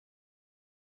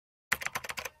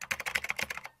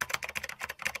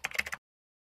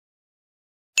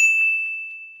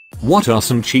What are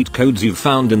some cheat codes you've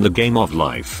found in the game of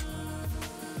life?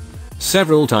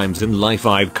 Several times in life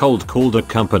I've cold called a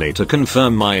company to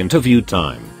confirm my interview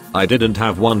time. I didn't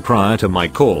have one prior to my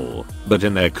call, but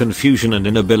in their confusion and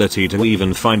inability to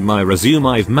even find my resume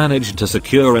I've managed to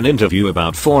secure an interview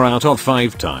about 4 out of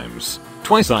 5 times.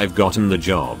 Twice I've gotten the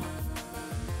job.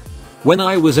 When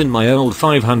I was in my old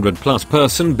 500+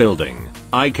 person building,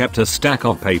 I kept a stack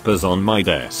of papers on my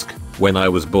desk. When I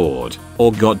was bored,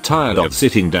 or got tired of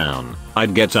sitting down,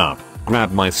 I'd get up,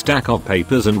 grab my stack of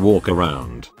papers and walk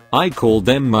around. I called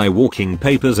them my walking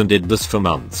papers and did this for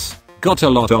months. Got a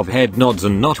lot of head nods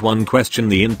and not one question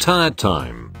the entire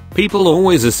time. People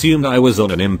always assumed I was on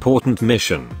an important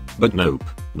mission, but nope,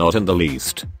 not in the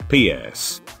least.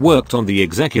 PS. Worked on the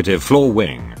executive floor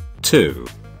wing, too.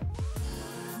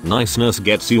 Niceness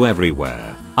gets you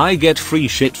everywhere. I get free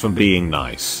shit from being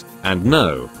nice. And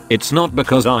no, it's not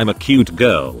because I'm a cute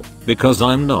girl, because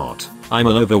I'm not. I'm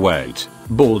an overweight,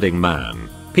 balding man.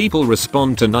 People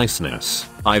respond to niceness.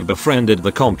 I've befriended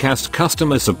the Comcast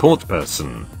customer support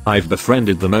person. I've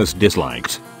befriended the most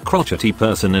disliked, crotchety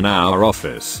person in our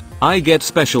office. I get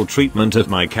special treatment at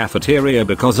my cafeteria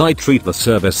because I treat the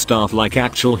service staff like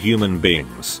actual human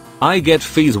beings. I get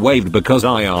fees waived because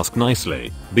I ask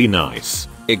nicely. Be nice.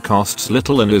 It costs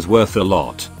little and is worth a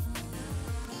lot.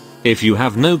 If you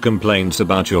have no complaints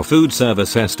about your food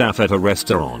service staff at a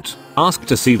restaurant, ask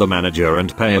to see the manager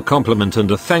and pay a compliment and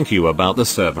a thank you about the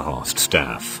server host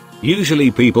staff.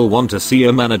 Usually people want to see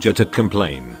a manager to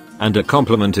complain, and a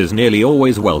compliment is nearly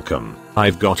always welcome.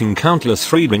 I've gotten countless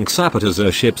free drinks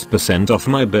appetizers % off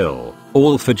my bill,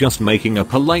 all for just making a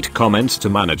polite comment to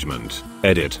management.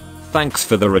 Edit. Thanks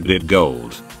for the Reddit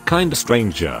gold. Kinda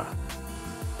stranger.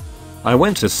 I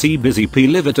went to see Busy P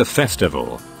live at a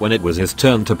festival. When it was his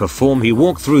turn to perform he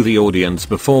walked through the audience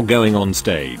before going on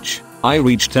stage. I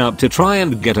reached out to try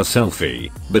and get a selfie,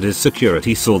 but his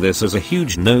security saw this as a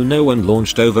huge no-no and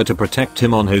launched over to protect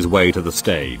him on his way to the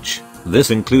stage. This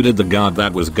included the guard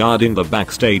that was guarding the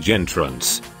backstage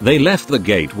entrance. They left the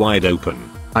gate wide open.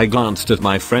 I glanced at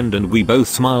my friend and we both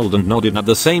smiled and nodded at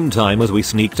the same time as we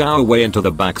sneaked our way into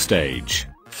the backstage.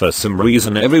 For some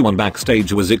reason everyone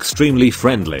backstage was extremely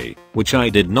friendly, which I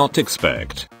did not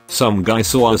expect. Some guy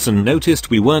saw us and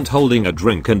noticed we weren't holding a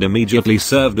drink and immediately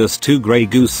served us 2 Grey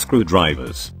Goose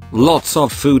screwdrivers. Lots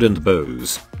of food and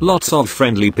booze. Lots of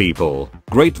friendly people.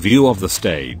 Great view of the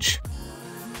stage.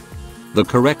 The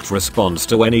correct response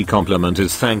to any compliment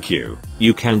is thank you.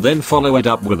 You can then follow it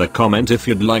up with a comment if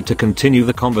you'd like to continue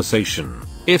the conversation.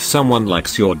 If someone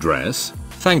likes your dress,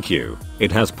 thank you.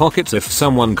 It has pockets. If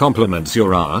someone compliments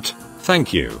your art,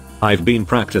 thank you. I've been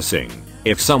practicing.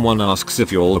 If someone asks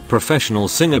if you're a professional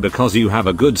singer because you have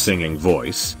a good singing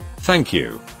voice, thank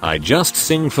you. I just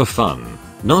sing for fun.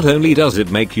 Not only does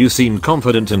it make you seem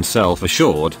confident and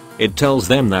self-assured, it tells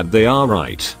them that they are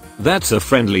right. That's a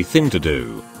friendly thing to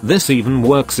do. This even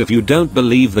works if you don't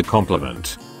believe the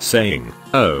compliment. Saying,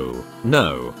 "Oh,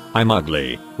 no, I'm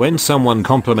ugly," when someone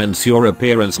compliments your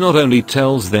appearance not only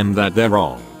tells them that they're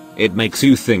wrong, it makes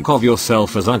you think of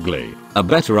yourself as ugly. A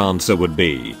better answer would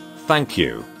be, "Thank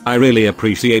you. I really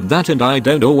appreciate that and I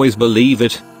don't always believe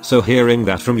it, so hearing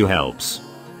that from you helps."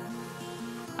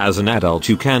 As an adult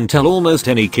you can tell almost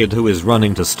any kid who is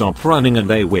running to stop running and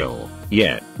they will.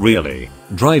 Yeah, really.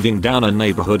 Driving down a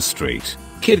neighborhood street.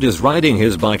 Kid is riding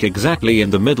his bike exactly in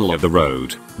the middle of the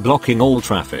road, blocking all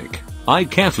traffic. I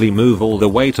carefully move all the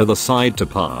way to the side to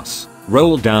pass.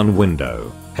 Roll down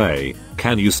window. "Hey,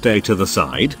 can you stay to the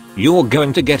side? You're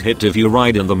going to get hit if you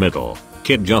ride in the middle."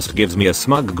 Kid just gives me a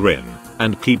smug grin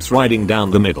and keeps riding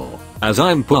down the middle. As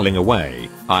I'm pulling away,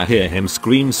 I hear him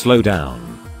scream, "Slow down."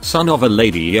 Son of a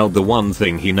lady yelled the one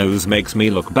thing he knows makes me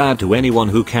look bad to anyone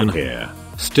who can hear.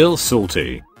 Still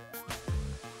salty.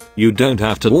 You don't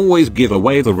have to always give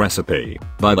away the recipe.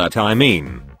 By that I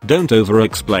mean, don't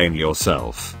over-explain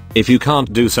yourself. If you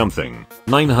can't do something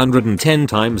 910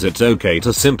 times, it's okay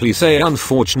to simply say,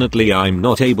 "Unfortunately I'm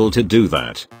not able to do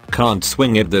that. Can't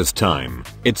swing it this time,"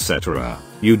 etc.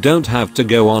 You don't have to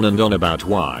go on and on about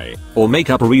why, or make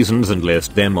up reasons and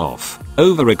list them off.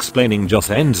 Over-explaining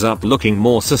just ends up looking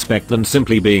more suspect than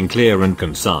simply being clear and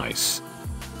concise.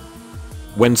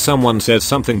 When someone says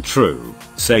something true,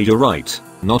 say "You're right,"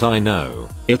 not "I know."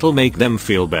 It'll make them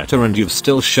feel better and you've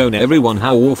still shown everyone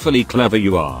how awfully clever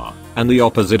you are. And the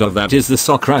opposite of that is the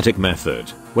Socratic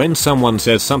method. When someone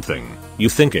says something you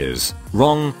think is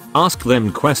wrong, ask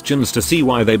them questions to see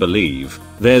why they believe.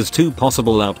 There's 2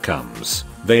 possible outcomes.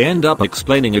 They end up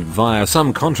explaining it via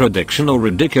some contradiction or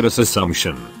ridiculous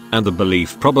assumption, and the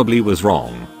belief probably was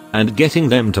wrong. and getting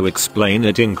them to explain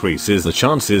it increases the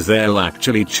chances they'll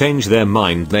actually change their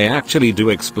mind. They actually do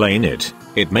explain it.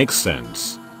 It makes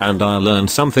sense. And I learned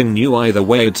something new either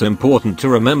way. It's important to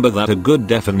remember that a good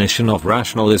definition of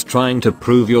rational is trying to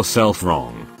prove yourself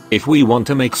wrong. If we want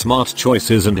to make smart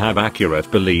choices and have accurate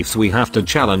beliefs, we have to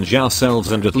challenge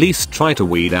ourselves and at least try to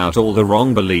weed out all the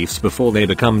wrong beliefs before they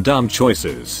become dumb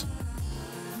choices.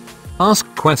 Ask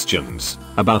questions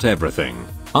about everything.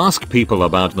 Ask people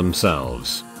about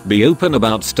themselves. Be open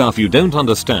about stuff you don't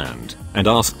understand, and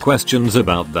ask questions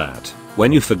about that.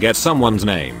 When you forget someone's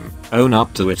name, own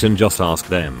up to it and just ask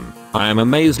them. I am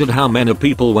amazed at how many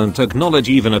people won't acknowledge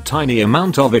even a tiny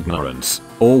amount of ignorance,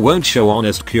 or won't show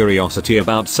honest curiosity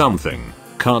about something,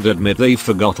 can't admit they've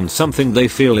forgotten something they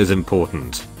feel is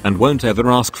important, and won't ever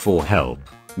ask for help.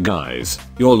 Guys,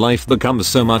 your life becomes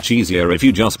so much easier if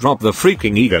you just drop the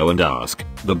freaking ego and ask.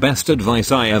 The best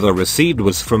advice I ever received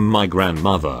was from my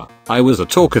grandmother. I was a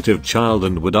talkative child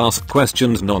and would ask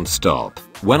questions non-stop.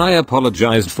 When I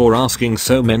apologized for asking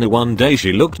so many, one day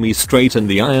she looked me straight in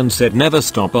the eye and said, never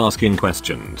stop asking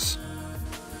questions.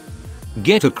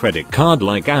 Get a credit card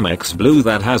like Amex Blue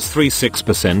that has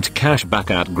 3-6% cash back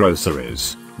at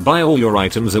groceries. Buy all your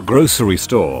items at grocery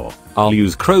store. I'll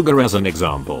use Kroger as an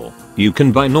example. You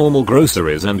can buy normal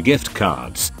groceries and gift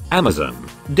cards, Amazon,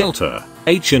 Delta,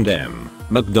 H&M,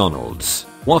 McDonald's,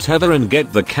 whatever, and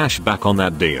get the cash back on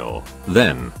that deal.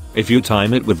 Then, if you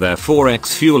time it with their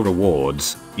 4x fuel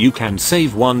rewards, you can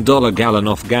save $1 gallon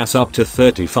off gas up to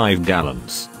 35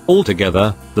 gallons.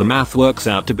 Altogether, the math works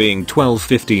out to being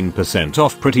 12-15%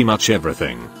 off pretty much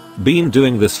everything. Been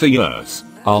doing this for years.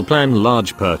 I'll plan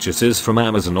large purchases from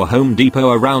Amazon or Home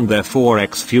Depot around their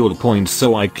 4x fuel points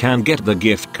so I can get the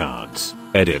gift cards.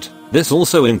 Edit. This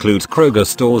also includes Kroger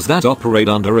stores that operate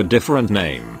under a different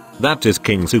name. That is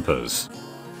King Soopers.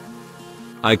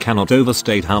 I cannot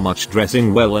overstate how much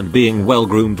dressing well and being well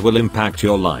groomed will impact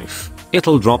your life.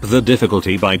 It'll drop the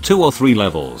difficulty by 2 or 3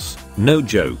 levels. No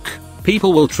joke.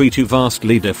 People will treat you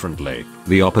vastly differently.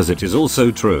 The opposite is also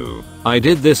true. I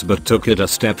did this but took it a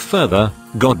step further,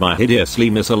 got my hideously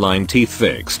misaligned teeth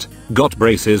fixed, got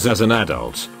braces as an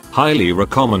adult. Highly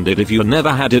recommended if you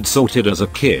never had it sorted as a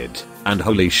kid, and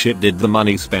holy shit did the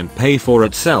money spent pay for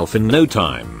itself in no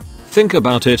time. Think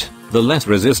about it, the less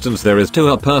resistance there is to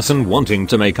a person wanting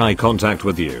to make eye contact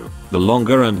with you, the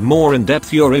longer and more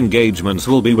in-depth your engagements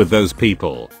will be with those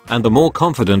people, and the more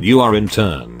confident you are in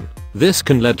turn. This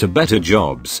can lead to better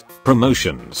jobs,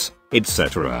 promotions,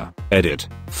 etc. Edit.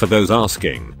 For those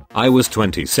asking, I was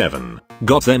 27,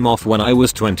 got them off when I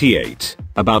was 28,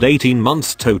 about 18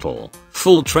 months total,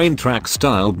 full train track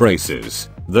style braces,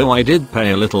 though I did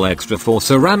pay a little extra for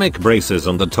ceramic braces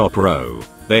on the top row.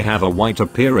 They have a white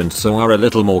appearance so are a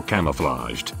little more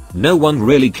camouflaged. No one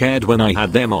really cared when I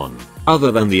had them on, other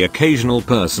than the occasional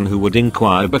person who would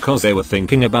inquire because they were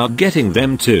thinking about getting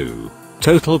them too.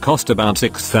 Total cost about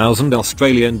 6,000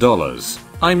 Australian dollars.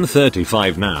 I'm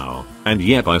 35 now, and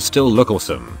yep, I still look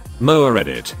awesome.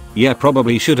 AskReddit. Yeah,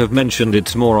 probably should have mentioned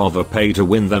it's more of a pay to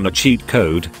win than a cheat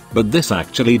code, but this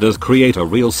actually does create a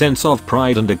real sense of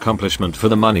pride and accomplishment for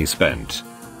the money spent.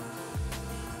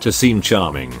 To seem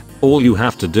charming, all you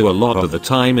have to do a lot of the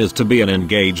time is to be an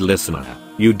engaged listener.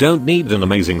 You don't need an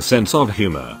amazing sense of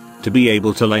humor to be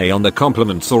able to lay on the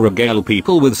compliments or regale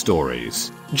people with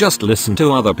stories. Just listen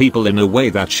to other people in a way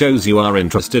that shows you are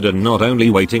interested and not only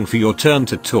waiting for your turn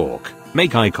to talk.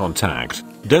 Make eye contact.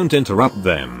 Don't interrupt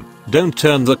them. Don't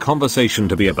turn the conversation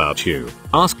to be about you.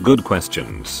 Ask good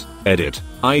questions. Edit.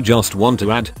 I just want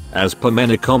to add, as per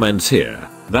many comments here,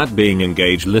 that being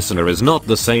engaged listener is not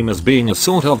the same as being a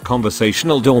sort of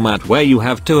conversational doormat where you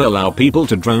have to allow people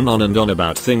to drone on and on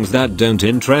about things that don't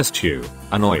interest you,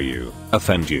 annoy you,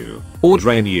 offend you, or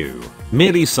drain you.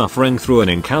 Merely suffering through an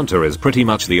encounter is pretty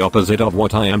much the opposite of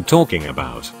what I am talking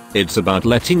about. It's about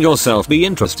letting yourself be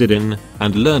interested in,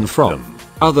 and learn from,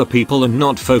 other people and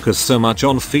not focus so much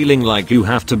on feeling like you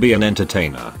have to be an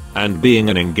entertainer. And being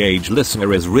an engaged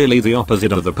listener is really the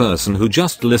opposite of the person who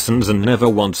just listens and never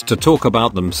wants to talk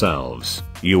about themselves.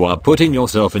 You are putting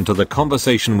yourself into the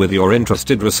conversation with your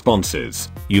interested responses.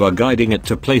 You are guiding it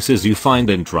to places you find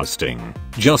interesting.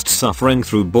 Just suffering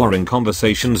through boring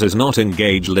conversations is not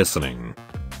engaged listening.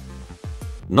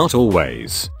 Not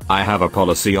always. I have a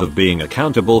policy of being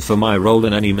accountable for my role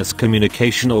in any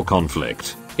miscommunication or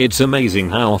conflict. It's amazing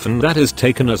how often that is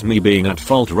taken as me being at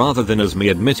fault rather than as me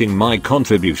admitting my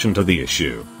contribution to the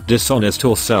issue. Dishonest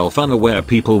or self-unaware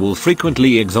people will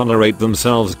frequently exonerate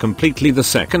themselves completely the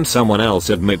second someone else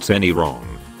admits any wrong,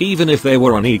 even if they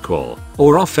were unequal,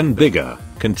 or often bigger,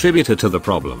 contributor to the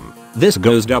problem. This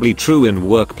goes doubly true in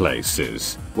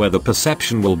workplaces, where the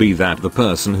perception will be that the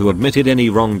person who admitted any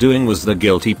wrongdoing was the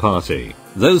guilty party.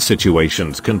 Those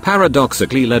situations can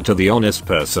paradoxically lead to the honest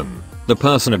person, the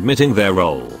person admitting their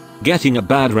role, getting a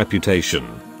bad reputation,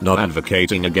 not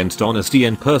advocating against honesty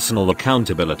and personal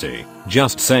accountability,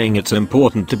 just saying it's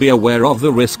important to be aware of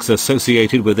the risks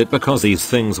associated with it because these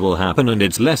things will happen and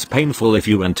it's less painful if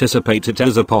you anticipate it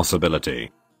as a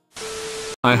possibility.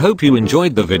 I hope you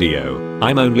enjoyed the video.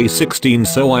 I'm only 16,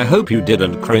 so I hope you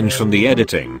didn't cringe from the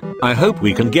editing. I hope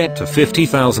we can get to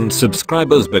 50,000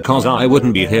 subscribers because I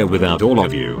wouldn't be here without all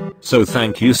of you. So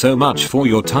thank you so much for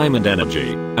your time and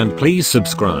energy, and please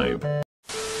subscribe.